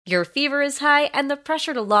Your fever is high, and the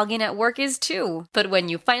pressure to log in at work is too. But when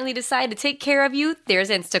you finally decide to take care of you, there's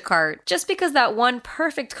Instacart. Just because that one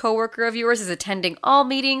perfect coworker of yours is attending all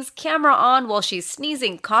meetings, camera on while she's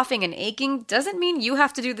sneezing, coughing, and aching, doesn't mean you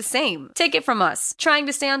have to do the same. Take it from us. Trying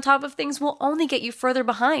to stay on top of things will only get you further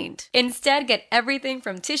behind. Instead, get everything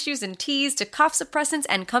from tissues and teas to cough suppressants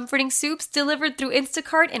and comforting soups delivered through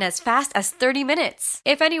Instacart in as fast as 30 minutes.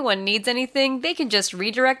 If anyone needs anything, they can just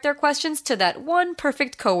redirect their questions to that one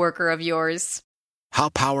perfect coworker of yours. How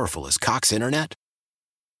powerful is Cox Internet?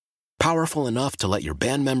 Powerful enough to let your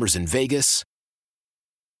band members in Vegas,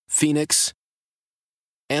 Phoenix,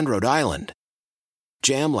 and Rhode Island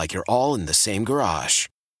jam like you're all in the same garage.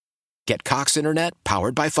 Get Cox Internet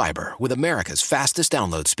powered by fiber with America's fastest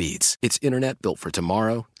download speeds. It's internet built for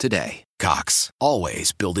tomorrow, today. Cox,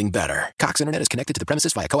 always building better. Cox Internet is connected to the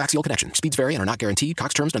premises via coaxial connection. Speeds vary and are not guaranteed.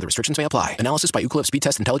 Cox terms and other restrictions may apply. Analysis by Ookla Speed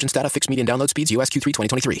Test Intelligence Data. Fixed median download speeds. US Q3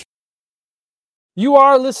 2023. You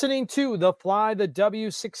are listening to the Fly the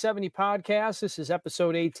W670 podcast. This is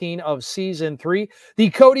episode 18 of season 3, the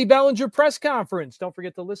Cody Bellinger press conference. Don't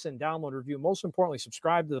forget to listen, download, review. Most importantly,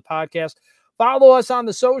 subscribe to the podcast. Follow us on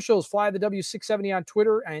the socials, Fly the W670 on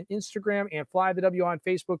Twitter and Instagram, and Fly the W on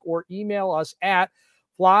Facebook, or email us at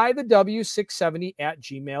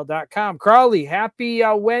flythew670@gmail.com. Crowley, happy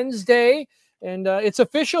Wednesday. And it's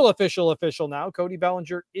official now. Cody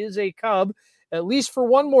Bellinger is a Cub, at least for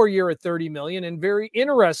one more year at $30 million. And very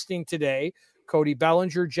interesting today, Cody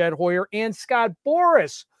Bellinger, Jed Hoyer, and Scott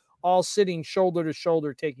Boras all sitting shoulder to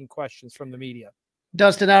shoulder taking questions from the media.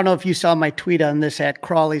 Dustin, I don't know if you saw my tweet on this at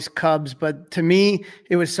Crawley's Cubs, but to me,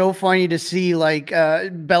 it was so funny to see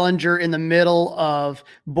Bellinger in the middle of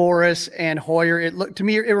Boras and Hoyer. It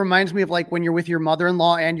reminds me of like when you're with your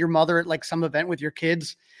mother-in-law and your mother at like some event with your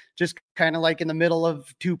kids, just kind of like in the middle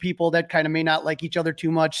of two people that kind of may not like each other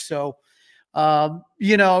too much. So,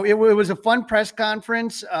 it was a fun press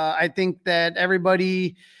conference. I think that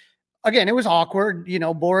everybody, again, it was awkward,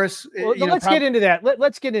 Boras. Let's get into that.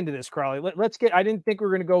 Let's get into this, Crowley. I didn't think we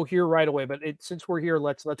were going to go here right away, but since we're here,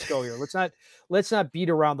 let's go here. Let's not beat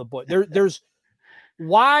around the bush.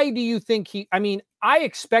 Why do you think I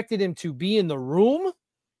expected him to be in the room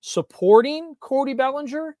supporting Cody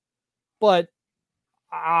Bellinger, but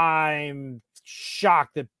I'm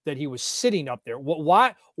shocked that he was sitting up there.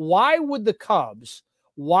 Why would the Cubs,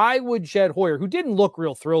 why would Jed Hoyer, who didn't look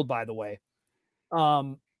real thrilled, by the way,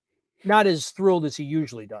 not as thrilled as he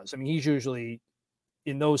usually does. I mean, he's usually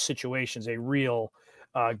in those situations a real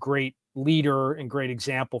great leader and great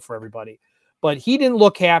example for everybody. But he didn't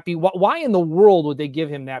look happy. Why in the world would they give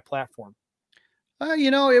him that platform?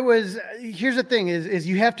 Here's the thing is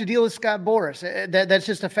you have to deal with Scott Boras. That's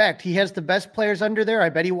just a fact. He has the best players under there. I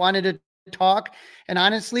bet he wanted to talk, and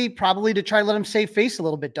honestly, probably to try to let him save face a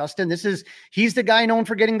little bit, Dustin. He's the guy known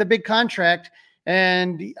for getting the big contract.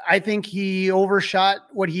 And I think he overshot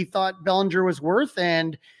what he thought Bellinger was worth.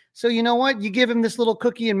 And so, you know what? You give him this little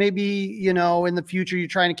cookie and maybe, in the future, you're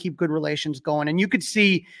trying to keep good relations going. And you could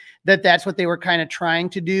see that that's what they were kind of trying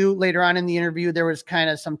to do. Later on in the interview, there was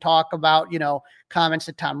kind of some talk about, comments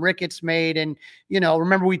that Tom Ricketts made. And,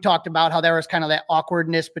 remember we talked about how there was kind of that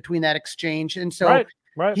awkwardness between that exchange. And so right.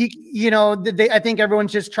 I think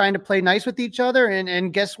everyone's just trying to play nice with each other.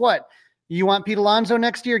 And guess what? You want Pete Alonso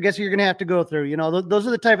next year? Guess what you're going to have to go through? Those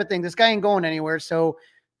are the type of things. This guy ain't going anywhere. So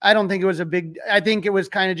I don't think it was I think it was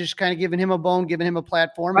kind of giving him a bone, giving him a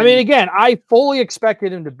platform. I mean, again, I fully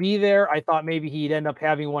expected him to be there. I thought maybe he'd end up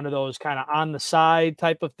having one of those kind of on the side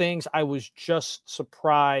type of things. I was just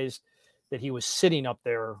surprised that he was sitting up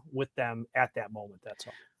there with them at that moment. That's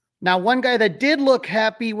all. Now, one guy that did look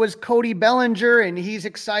happy was Cody Bellinger, and he's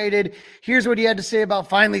excited. Here's what he had to say about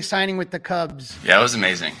finally signing with the Cubs. Yeah, it was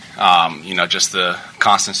amazing. Just the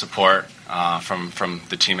constant support from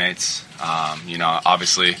the teammates.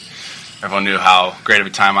 Obviously, everyone knew how great of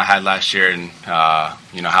a time I had last year, and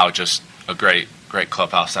how just a great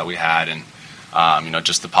clubhouse that we had, and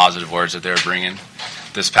just the positive words that they were bringing.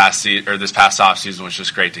 This past off season was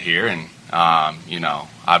just great to hear, and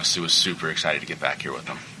obviously was super excited to get back here with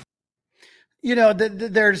them.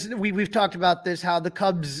 We've talked about this, how the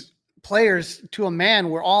Cubs players to a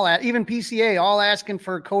man were all even PCA all asking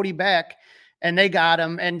for Cody back, and they got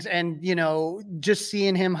him. And just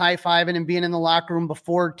seeing him high-fiving and being in the locker room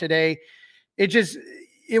before today,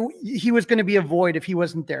 he was going to be a void if he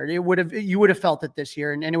wasn't there. You would have felt it this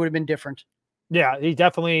year, and it would have been different. Yeah,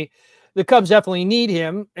 the Cubs definitely need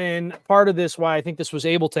him. And part of this, why I think this was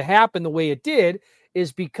able to happen the way it did,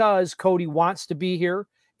 is because Cody wants to be here,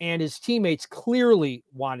 and his teammates clearly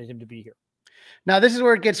wanted him to be here. Now, this is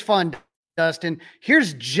where it gets fun, Dustin.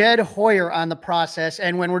 Here's Jed Hoyer on the process.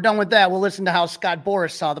 And when we're done with that, we'll listen to how Scott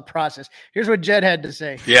Boras saw the process. Here's what Jed had to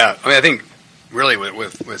say. Yeah, I mean, I think really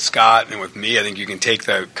with Scott and with me, I think you can take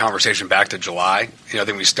the conversation back to July. I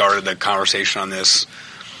think we started the conversation on this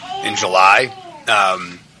in July.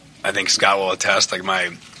 I think Scott will attest. Like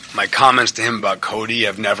my comments to him about Cody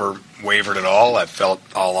have never wavered at all. I've felt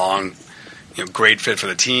all along, great fit for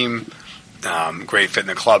the team, great fit in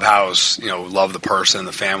the clubhouse. Love the person,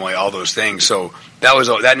 the family, all those things. So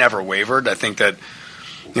that never wavered. I think that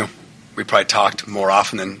we probably talked more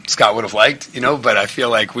often than Scott would have liked. But I feel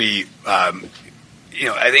like we, I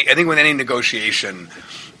think with any negotiation,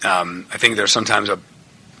 I think there's sometimes a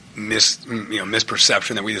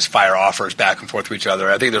misperception that we just fire offers back and forth to each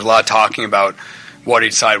other. I think there's a lot of talking about what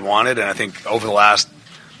each side wanted, and I think over the last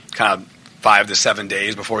kind of 5 to 7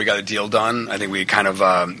 days before we got a deal done, I think we kind of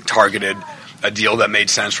targeted a deal that made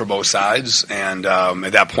sense for both sides, and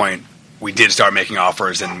at that point we did start making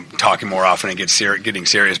offers and talking more often and getting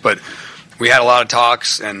serious. But we had a lot of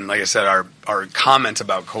talks, and like I said, our comments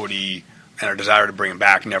about Cody and our desire to bring him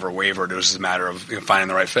back never wavered. It was just a matter of finding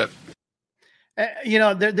the right fit.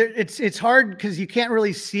 It's hard because you can't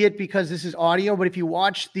really see it because this is audio. But if you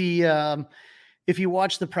watch the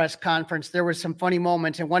press conference, there was some funny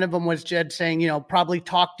moments, and one of them was Jed saying, probably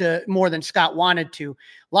talked to more than Scott wanted to.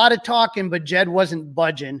 A lot of talking, but Jed wasn't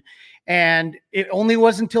budging. And it only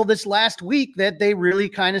was until this last week that they really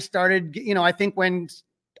kind of started. I think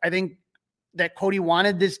that Cody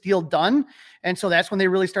wanted this deal done, and so that's when they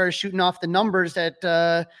really started shooting off the numbers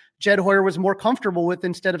that Jed Hoyer was more comfortable with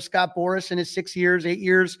instead of Scott Boras in his 6 years, 8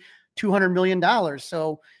 years, $200 million.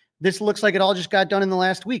 So this looks like it all just got done in the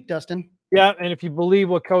last week, Dustin. Yeah, and if you believe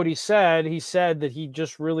what Cody said, he said that he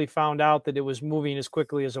just really found out that it was moving as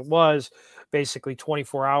quickly as it was, basically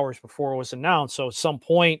 24 hours before it was announced. So at some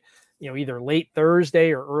point, either late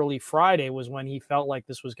Thursday or early Friday was when he felt like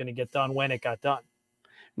this was going to get done when it got done.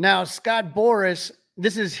 Now, Scott Boras,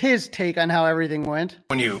 this is his take on how everything went.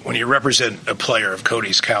 When you represent a player of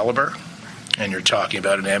Cody's caliber, and you're talking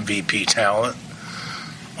about an MVP talent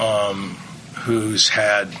who's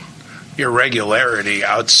had irregularity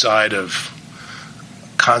outside of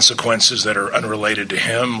consequences that are unrelated to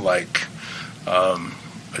him, like a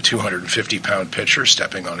 250-pound pitcher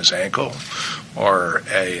stepping on his ankle, or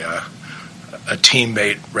a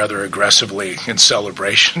teammate rather aggressively in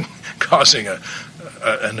celebration causing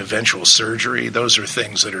an eventual surgery. Those are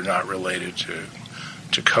things that are not related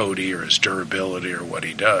to Cody or his durability or what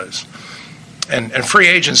he does. And free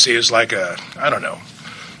agency is like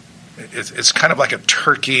it's kind of like a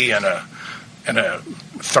turkey and a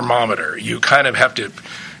thermometer. You kind of have to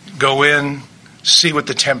go in, see what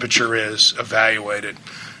the temperature is, evaluate it.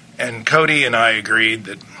 And Cody and I agreed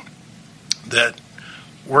that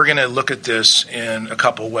we're going to look at this in a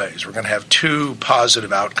couple ways. We're going to have 2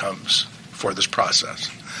 positive outcomes for this process.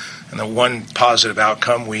 And the one positive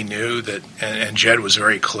outcome, we knew that, and Jed was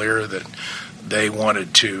very clear that they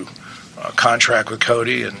wanted to contract with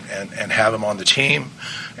Cody and have him on the team.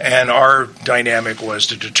 And our dynamic was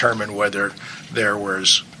to determine whether there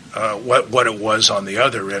was what it was on the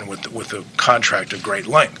other end with a contract of great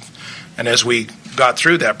length. And as we got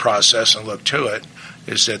through that process and looked to it,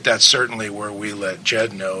 is that's certainly where we let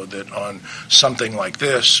Jed know that on something like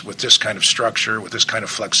this, with this kind of structure, with this kind of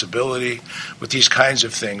flexibility, with these kinds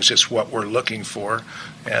of things, it's what we're looking for.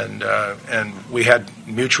 And we had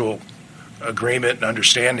mutual agreement and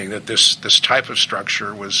understanding that this type of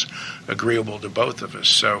structure was agreeable to both of us.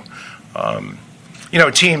 So,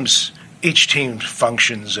 each team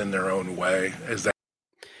functions in their own way.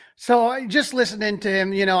 So just listening to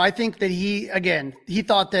him, I think that he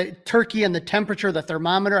thought that turkey and the temperature, the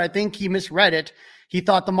thermometer, I think he misread it. He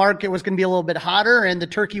thought the market was going to be a little bit hotter and the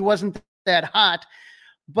turkey wasn't that hot.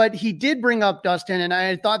 But he did bring up, Dustin, and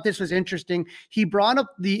I thought this was interesting. He brought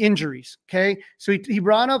up the injuries, okay? So he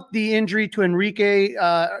brought up the injury to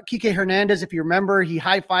Kike Hernandez. If you remember, he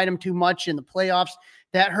high-fived him too much in the playoffs.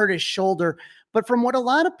 That hurt his shoulder. But from what a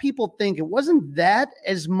lot of people think, it wasn't that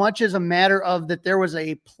as much as a matter of that there was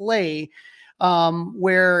a play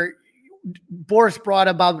where Boras brought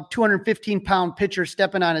about a 215-pound pitcher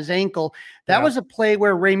stepping on his ankle. That was a play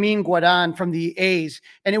where Ramin Guadon from the A's,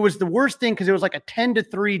 and it was the worst thing because it was like a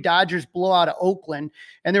 10-3 Dodgers blowout of Oakland,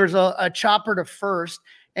 and there was a chopper to first,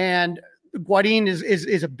 and Guadin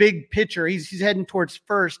is a big pitcher. He's heading towards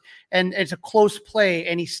first, and it's a close play,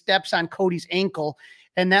 and he steps on Cody's ankle,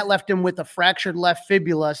 and that left him with a fractured left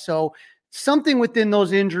fibula. So something within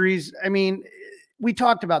those injuries, I mean, we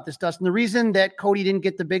talked about this, Dustin. The reason that Cody didn't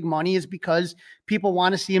get the big money is because people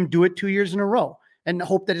want to see him do it 2 years in a row and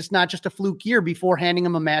hope that it's not just a fluke year before handing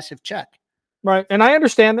him a massive check. Right. And I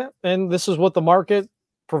understand that. And this is what the market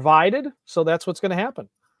provided. So that's what's going to happen.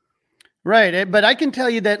 Right. But I can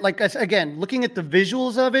tell you that, like, again, looking at the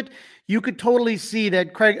visuals of it, you could totally see that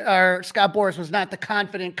Scott Boras was not the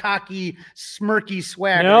confident, cocky, smirky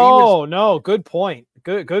swagger. No. Good point.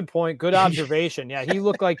 Good point. Good observation. Yeah. He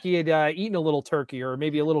looked like he had eaten a little turkey or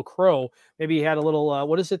maybe a little crow. Maybe he had a little,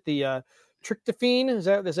 what is it? The tryptophan? Is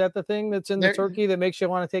that the thing that's in the turkey that makes you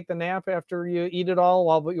want to take the nap after you eat it all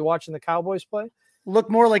while you're watching the Cowboys play?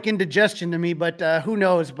 Look more like indigestion to me, but who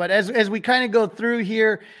knows? But as we kind of go through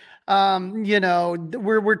here,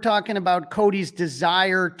 we're talking about Cody's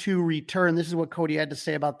desire to return. This is what Cody had to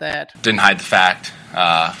say about that. Didn't hide the fact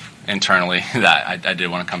internally that I did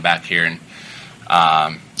want to come back here, and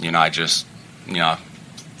I just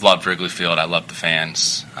loved Wrigley Field. I loved the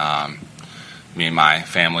fans. Me and my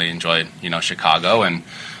family enjoyed Chicago, and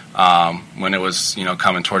when it was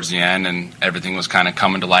coming towards the end and everything was kind of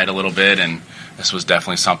coming to light a little bit, and this was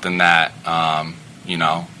definitely something that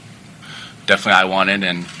definitely I wanted,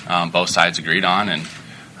 and both sides agreed on, and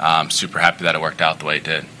I'm super happy that it worked out the way it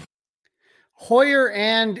did.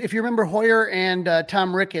 If you remember Hoyer and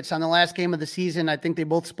Tom Ricketts on the last game of the season, I think they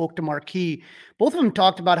both spoke to Marquee. Both of them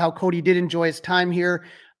talked about how Cody did enjoy his time here.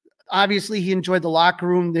 Obviously, he enjoyed the locker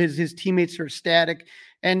room. His teammates are ecstatic,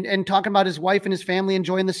 and talking about his wife and his family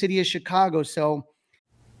enjoying the city of Chicago. So,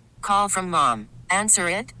 call from mom. Answer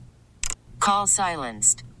it. Call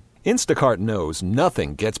silenced. Instacart knows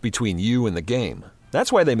nothing gets between you and the game.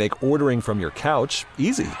 That's why they make ordering from your couch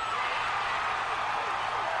easy.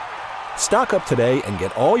 Stock up today and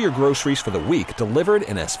get all your groceries for the week delivered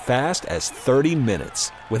in as fast as 30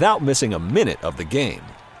 minutes without missing a minute of the game.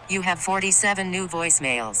 You have 47 new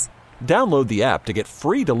voicemails. Download the app to get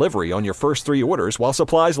free delivery on your first 3 orders while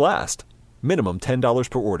supplies last. Minimum $10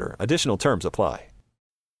 per order. Additional terms apply.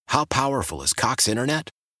 How powerful is Cox Internet?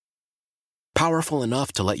 Powerful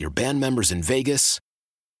enough to let your band members in Vegas,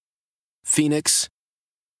 Phoenix,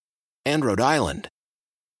 and Rhode Island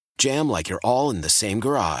jam like you're all in the same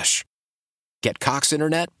garage. Get Cox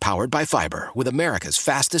Internet powered by fiber with America's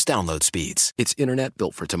fastest download speeds. It's internet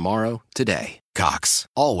built for tomorrow, today. Cox,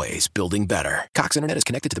 always building better. Cox Internet is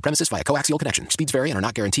connected to the premises via coaxial connection. Speeds vary and are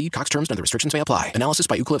not guaranteed. Cox terms and other restrictions may apply. Analysis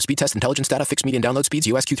by Ookla Speed Test Intelligence Data. Fixed median download speeds.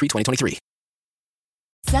 US Q3 2023.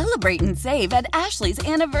 Celebrate and save at Ashley's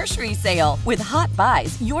Anniversary Sale. With Hot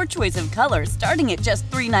Buys, your choice of colors starting at just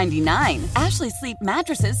 $3.99. Ashley Sleep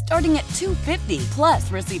mattresses starting at $2.50.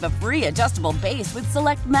 Plus, receive a free adjustable base with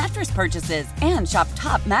select mattress purchases. And shop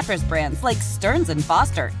top mattress brands like Stearns &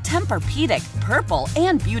 Foster, Tempur-Pedic, Purple,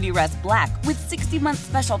 and Beautyrest Black with 60-month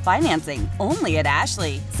special financing. Only at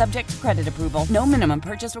Ashley. Subject to credit approval. No minimum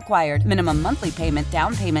purchase required. Minimum monthly payment,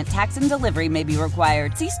 down payment, tax, and delivery may be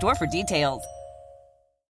required. See store for details.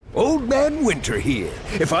 Old Man Winter here.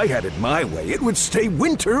 If I had it my way, it would stay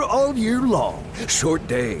winter all year long. Short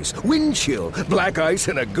days, wind chill, black ice,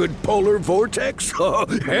 and a good polar vortex. Oh,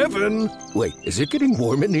 heaven. Wait, is it getting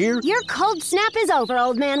warm in here? Your cold snap is over,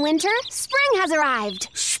 Old Man Winter. Spring has arrived.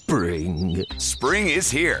 Spring. Spring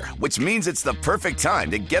is here, which means it's the perfect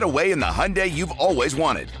time to get away in the Hyundai you've always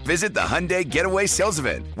wanted. Visit the Hyundai Getaway Sales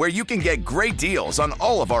Event, where you can get great deals on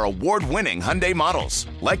all of our award-winning Hyundai models,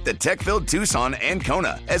 like the tech-filled Tucson and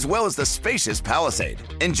Kona, as well as the spacious Palisade.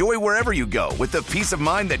 Enjoy wherever you go with the peace of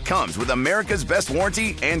mind that comes with America's best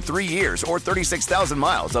warranty and 3 years or 36,000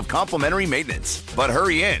 miles of complimentary maintenance. But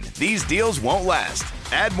hurry in, these deals won't last.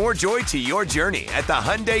 Add more joy to your journey at the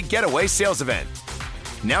Hyundai Getaway Sales Event.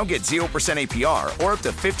 Now get 0% APR or up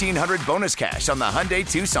to $1,500 bonus cash on the Hyundai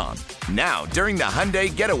Tucson. Now, during the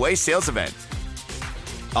Hyundai Getaway Sales Event.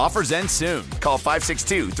 Offers end soon. Call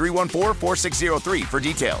 562-314-4603 for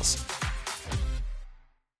details.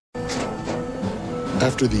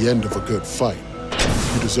 After the end of a good fight,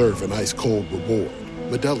 you deserve an ice-cold reward.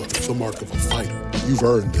 Modelo is the mark of a fighter. You've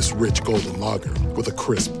earned this rich golden lager with a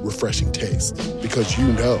crisp, refreshing taste. Because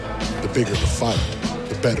you know, the bigger the fight,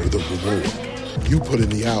 the better the reward. You put in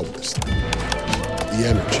the hours, the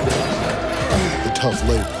energy, the tough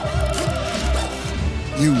labor.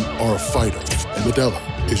 You are a fighter, and Modelo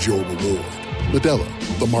is your reward. Modelo,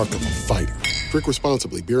 the mark of a fighter. Drink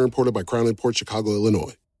responsibly. Beer imported by Crown Imports, Chicago,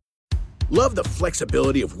 Illinois. Love the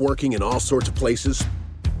flexibility of working in all sorts of places?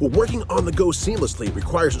 Well, working on the go seamlessly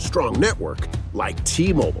requires a strong network like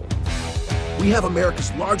T-Mobile. We have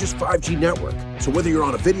America's largest 5G network, so whether you're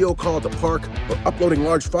on a video call at the park or uploading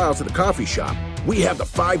large files at a coffee shop, we have the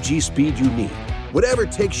 5G speed you need. Whatever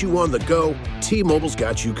takes you on the go, T-Mobile's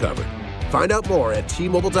got you covered. Find out more at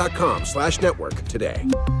T-Mobile.com/network today.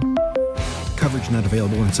 Coverage not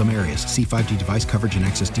available in some areas. See 5G device coverage and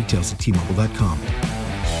access details at T-Mobile.com.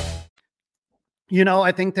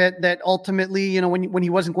 I think that ultimately, when he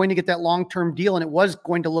wasn't going to get that long-term deal and it was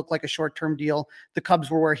going to look like a short-term deal, the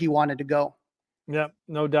Cubs were where he wanted to go. Yep,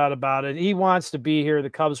 no doubt about it. He wants to be here. The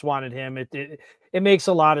Cubs wanted him. It makes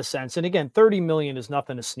a lot of sense. And again, $30 million is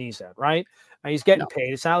nothing to sneeze at, right? He's getting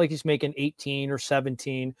paid. It's not like he's making 18 or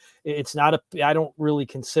 17. It's not I don't really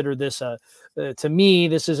consider this to me,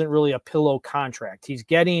 this isn't really a pillow contract. He's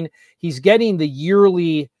getting the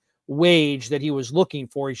yearly wage that he was looking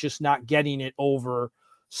for. He's just not getting it over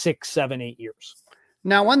 6, 7, 8 years.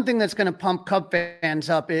 Now, one thing that's going to pump Cub fans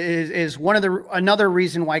up is another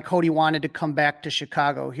reason why Cody wanted to come back to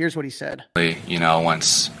Chicago. Here's what he said.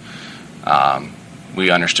 Once we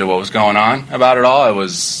understood what was going on about it all, I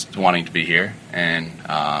was wanting to be here. And,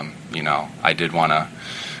 I did want to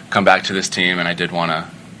come back to this team, and I did want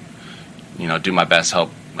to, do my best to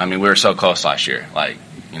help. I mean, we were so close last year,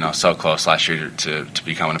 so close last year to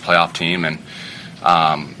becoming a playoff team. And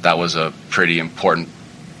that was a pretty important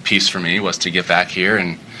piece for me, was to get back here,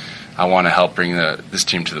 and I want to help bring this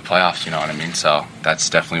team to the playoffs, you know what I mean? So that's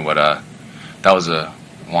definitely what that was a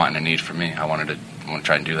want and a need for me. I want to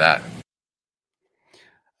try and do that.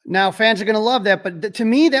 Now, fans are going to love that, but to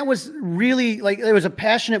me, that was really it was a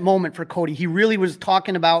passionate moment for Cody. He really was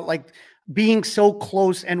talking about being so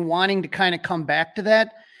close and wanting to kind of come back to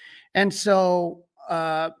that. And so,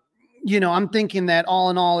 I'm thinking that all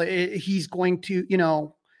in all, he's going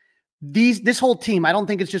to, this whole team, I don't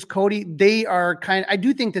think it's just Cody. They are I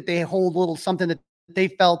do think that they hold a little something that they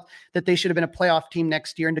felt that they should have been a playoff team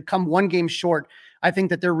next year, and to come one game short, I think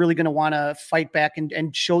that they're really going to want to fight back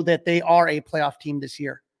and show that they are a playoff team this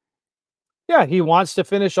year. Yeah, he wants to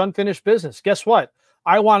finish unfinished business. Guess what?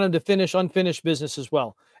 I want him to finish unfinished business as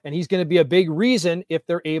well. And he's going to be a big reason if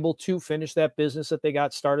they're able to finish that business that they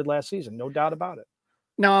got started last season. No doubt about it.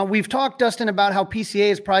 Now, we've talked, Dustin, about how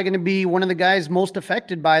PCA is probably going to be one of the guys most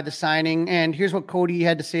affected by the signing. And here's what Cody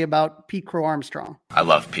had to say about Pete Crow Armstrong. I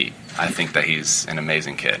love Pete. I think that he's an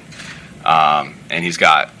amazing kid. And he's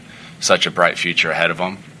got such a bright future ahead of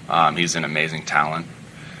him. He's an amazing talent.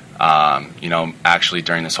 Actually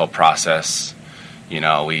during this whole process,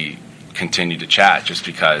 we continued to chat just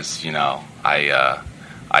because,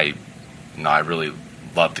 I really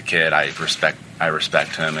love the kid. I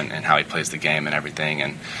respect him and how he plays the game and everything.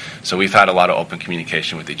 And so we've had a lot of open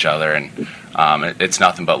communication with each other, and it's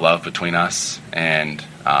nothing but love between us. And,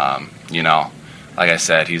 like I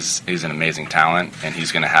said, he's an amazing talent, and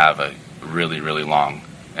he's going to have a really, really long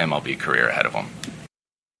MLB career ahead of him.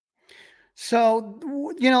 So,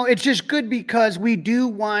 it's just good because we do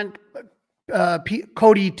want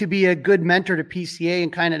Cody to be a good mentor to PCA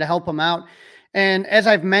and kind of to help him out. And as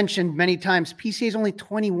I've mentioned many times, PCA is only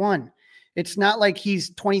 21. It's not like he's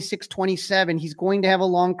 26, 27. He's going to have a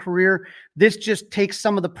long career. This just takes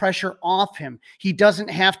some of the pressure off him. He doesn't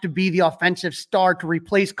have to be the offensive star to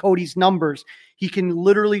replace Cody's numbers. He can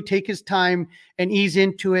literally take his time and ease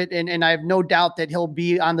into it. And I have no doubt that he'll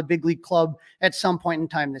be on the big league club at some point in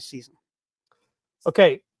time this season.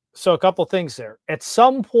 Okay, so a couple things there. At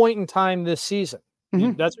some point in time this season,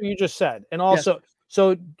 that's what you just said. And also, yes.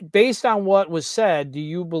 So based on what was said, do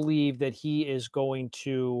you believe that he is going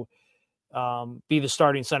to be the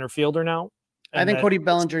starting center fielder now? And I think Cody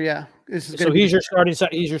Bellinger, yeah. So he's your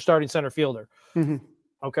starting center fielder. Mm-hmm.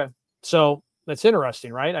 Okay, so that's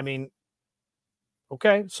interesting, right? I mean,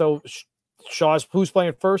 okay, so who's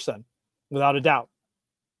playing first then, without a doubt?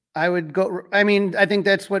 I would go. I mean, I think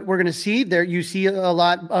that's what we're going to see there. You see a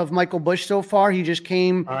lot of Michael Busch so far. He just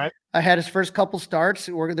came, had his first couple starts.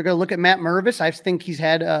 They're going to look at Matt Mervis. I think he's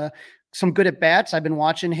had some good at bats. I've been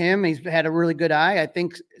watching him. He's had a really good eye, I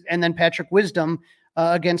think. And then Patrick Wisdom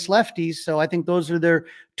against lefties. So I think those are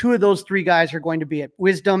two of those three guys are going to be it.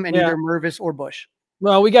 Wisdom and either Mervis or Busch.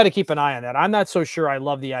 Well, we got to keep an eye on that. I'm not so sure I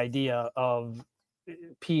love the idea of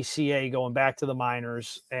PCA going back to the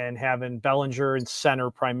minors and having Bellinger in center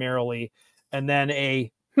primarily, and then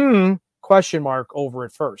a question mark over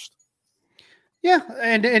at first. Yeah,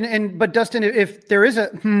 but Dustin, if there is a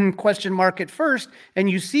question mark at first, and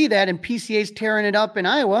you see that, and PCA's tearing it up in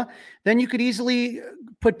Iowa, then you could easily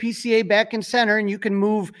put PCA back in center, and you can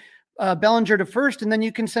move Bellinger to first, and then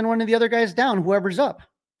you can send one of the other guys down, whoever's up.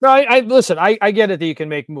 No, I get it that you can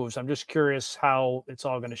make moves. I'm just curious how it's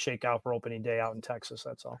all going to shake out for opening day out in Texas.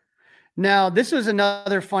 That's all. Now, this was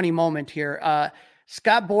another funny moment here.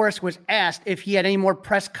 Scott Boras was asked if he had any more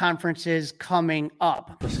press conferences coming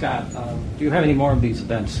up. Scott, do you have any more of these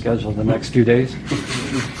events scheduled in the next few days?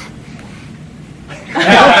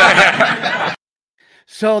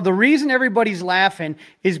 So the reason everybody's laughing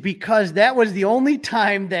is because that was the only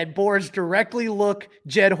time that Boris directly looked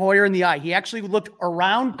Jed Hoyer in the eye. He actually looked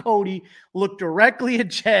around Cody, looked directly at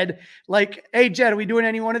Jed, like, "Hey, Jed, are we doing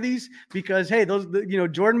any one of these?" Because, hey, those,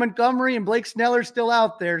 Jordan Montgomery and Blake Snell are still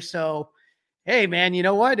out there. So, hey, man, you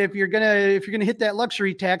know what? If you're gonna hit that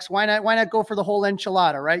luxury tax, why not go for the whole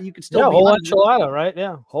enchilada, right? You could still be whole enchilada, right?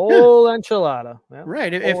 Yeah, whole enchilada. Yeah.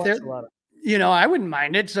 Right. Whole If they're enchilada. I wouldn't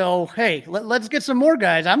mind it. So, hey, let's get some more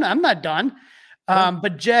guys. I'm not done.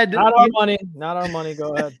 But Jed, not our money.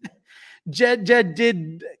 Go ahead. Jed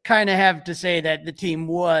did kind of have to say that the team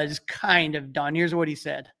was kind of done. Here's what he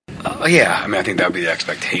said. Yeah, I mean, I think that would be the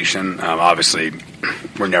expectation. Obviously,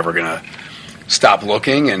 we're never going to stop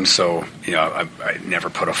looking, and so I never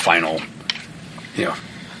put a final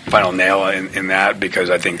nail in that, because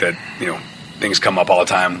I think that things come up all the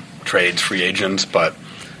time, trades, free agents, but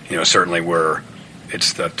certainly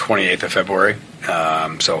it's the 28th of February.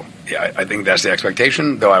 So, yeah, I think that's the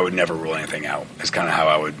expectation, though I would never rule anything out. That's kind of how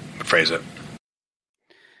I would phrase it.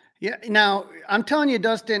 Yeah. Now, I'm telling you,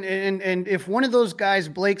 Dustin, and if one of those guys,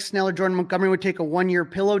 Blake Snell or Jordan Montgomery, would take a 1-year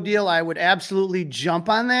pillow deal, I would absolutely jump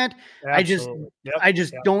on that. Absolutely. I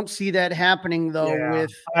just don't see that happening, though. Yeah,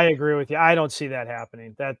 I agree with you. I don't see that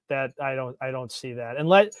happening. That I don't see that.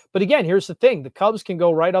 But again, here's the thing: the Cubs can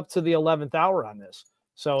go right up to the 11th hour on this.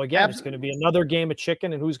 So again, It's going to be another game of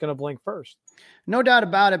chicken, and who's going to blink first? No doubt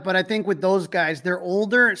about it. But I think with those guys, they're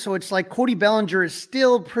older. So it's like Cody Bellinger is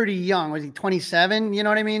still pretty young. Was he 27? You know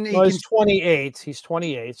what I mean? Well, he's 28. He's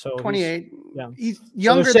 28. So 28. Yeah. He's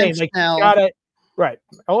younger than Snell. Right.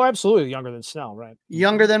 Oh, absolutely. Younger than Snell. Right.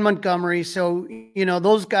 Younger than Montgomery. So,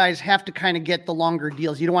 those guys have to kind of get the longer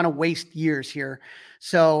deals. You don't want to waste years here.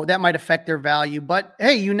 So that might affect their value. But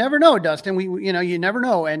hey, you never know, Dustin. You never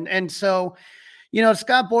know. And so,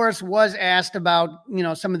 Scott Boras was asked about,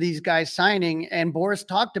 some of these guys signing, and Boras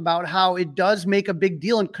talked about how it does make a big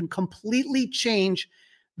deal and can completely change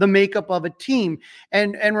the makeup of a team.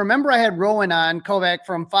 And remember, I had Rowan on Kovac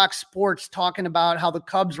from Fox Sports talking about how the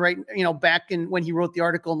Cubs, back in when he wrote the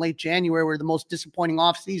article in late January, were the most disappointing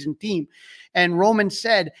offseason team. And Roman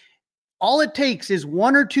said, all it takes is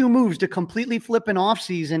 1 or 2 moves to completely flip an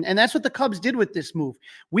offseason. And that's what the Cubs did with this move.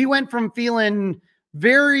 We went from feeling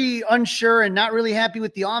very unsure and not really happy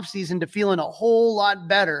with the offseason to feeling a whole lot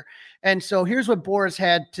better. And so here's what Boras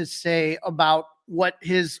had to say about what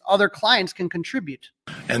his other clients can contribute.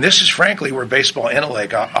 And this is frankly where baseball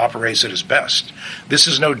analytic operates at its best. This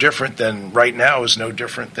is no different than right now is no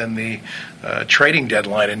different than the trading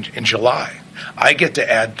deadline in July. I get to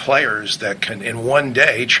add players that can in one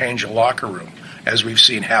day change a locker room, as we've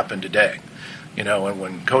seen happen today. And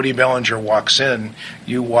when Cody Bellinger walks in,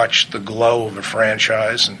 you watch the glow of a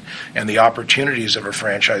franchise and the opportunities of a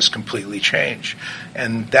franchise completely change.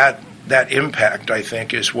 And that impact, I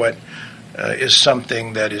think, is what is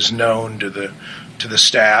something that is known to the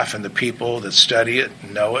staff and the people that study it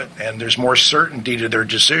and know it. And there's more certainty to their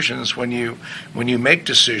decisions when you make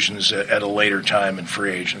decisions at a later time in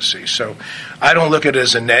free agency. So I don't look at it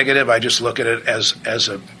as a negative. I just look at it as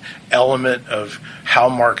a element of how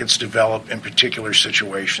markets develop in particular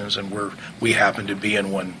situations, and where we happen to be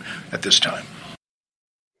in one at this time.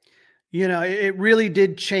 It really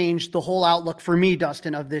did change the whole outlook for me,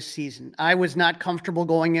 Dustin, of this season. I was not comfortable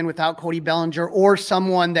going in without Cody Bellinger or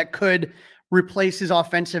someone that could replace his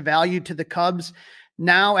offensive value to the Cubs.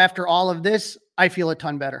 Now, after all of this, I feel a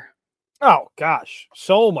ton better. Oh, gosh,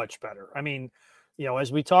 so much better. I mean,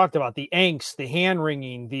 as we talked about, the angst, the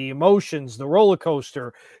hand-wringing, the emotions, the roller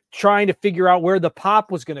coaster, trying to figure out where the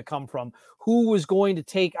pop was going to come from, who was going to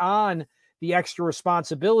take on the extra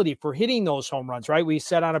responsibility for hitting those home runs, right? We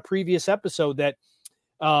said on a previous episode that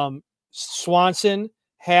Swanson,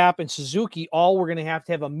 Happ, and Suzuki all were going to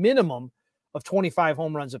have a minimum of 25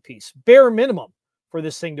 home runs apiece, bare minimum, for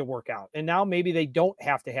this thing to work out. And now maybe they don't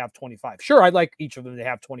have to have 25. Sure, I'd like each of them to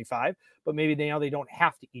have 25, but maybe now they don't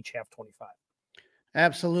have to each have 25.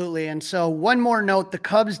 Absolutely. And so one more note, the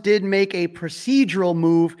Cubs did make a procedural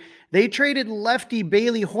move. They traded lefty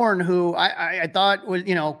Bailey Horn, who I thought was,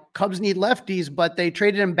 Cubs need lefties, but they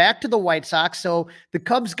traded him back to the White Sox. So the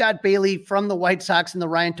Cubs got Bailey from the White Sox in the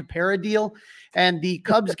Ryan Tepera deal. And the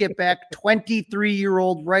Cubs get back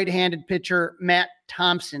 23-year-old right-handed pitcher Matt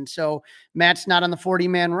Thompson. So Matt's not on the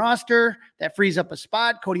 40-man roster. That frees up a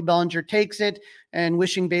spot. Cody Bellinger takes it, and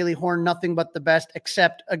wishing Bailey Horn nothing but the best,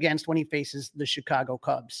 except against when he faces the Chicago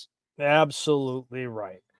Cubs. Absolutely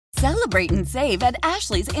right. Celebrate and save at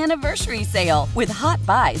Ashley's Anniversary Sale. With Hot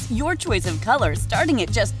Buys, your choice of colors starting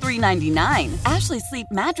at just $3.99. Ashley Sleep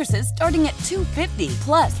mattresses starting at $2.50.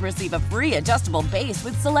 Plus, receive a free adjustable base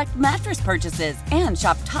with select mattress purchases. And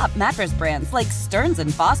shop top mattress brands like Stearns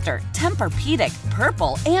 & Foster, Tempur-Pedic,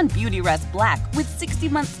 Purple, and Beautyrest Black with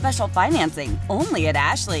 60-month special financing. Only at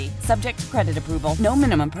Ashley. Subject to credit approval. No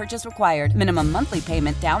minimum purchase required. Minimum monthly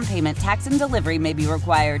payment, down payment, tax, and delivery may be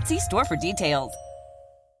required. See store for details.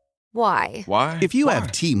 Why? If you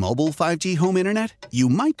have T-Mobile 5G home internet, you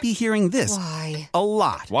might be hearing this Why? a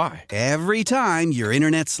lot. Why? Every time your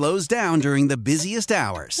internet slows down during the busiest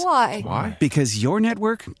hours. Why? Because your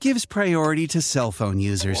network gives priority to cell phone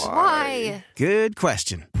users. Why? Good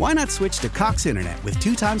question. Why not switch to Cox Internet with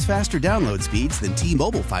 2 times faster download speeds than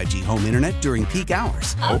T-Mobile 5G home internet during peak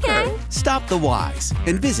hours? Okay. Stop the whys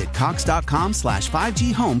and visit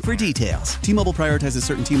cox.com/5G home for details. T-Mobile prioritizes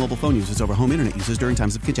certain T-Mobile phone users over home internet users during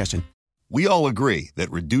times of congestion. We all agree that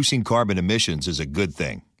reducing carbon emissions is a good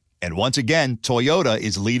thing. And once again, Toyota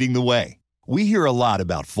is leading the way. We hear a lot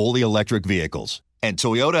about fully electric vehicles, and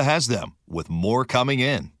Toyota has them, with more coming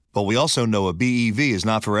in. But we also know a BEV is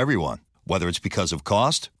not for everyone, whether it's because of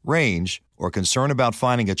cost, range, or concern about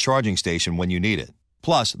finding a charging station when you need it.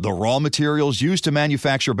 Plus, the raw materials used to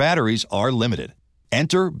manufacture batteries are limited.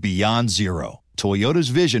 Enter Beyond Zero, Toyota's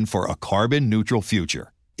vision for a carbon-neutral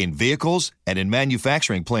future. In vehicles and in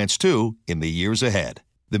manufacturing plants, too, in the years ahead.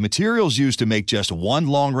 The materials used to make just one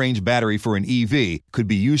long-range battery for an EV could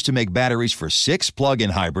be used to make batteries for 6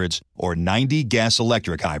 plug-in hybrids or 90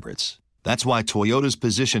 gas-electric hybrids. That's why Toyota's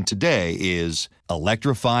position today is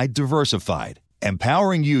electrified, diversified,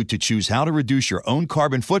 empowering you to choose how to reduce your own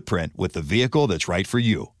carbon footprint with the vehicle that's right for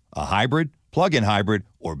you, a hybrid, plug-in hybrid,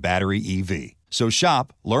 or battery EV. So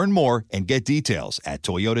shop, learn more, and get details at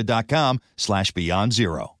toyota.com/beyond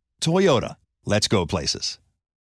zero. Toyota, let's go places.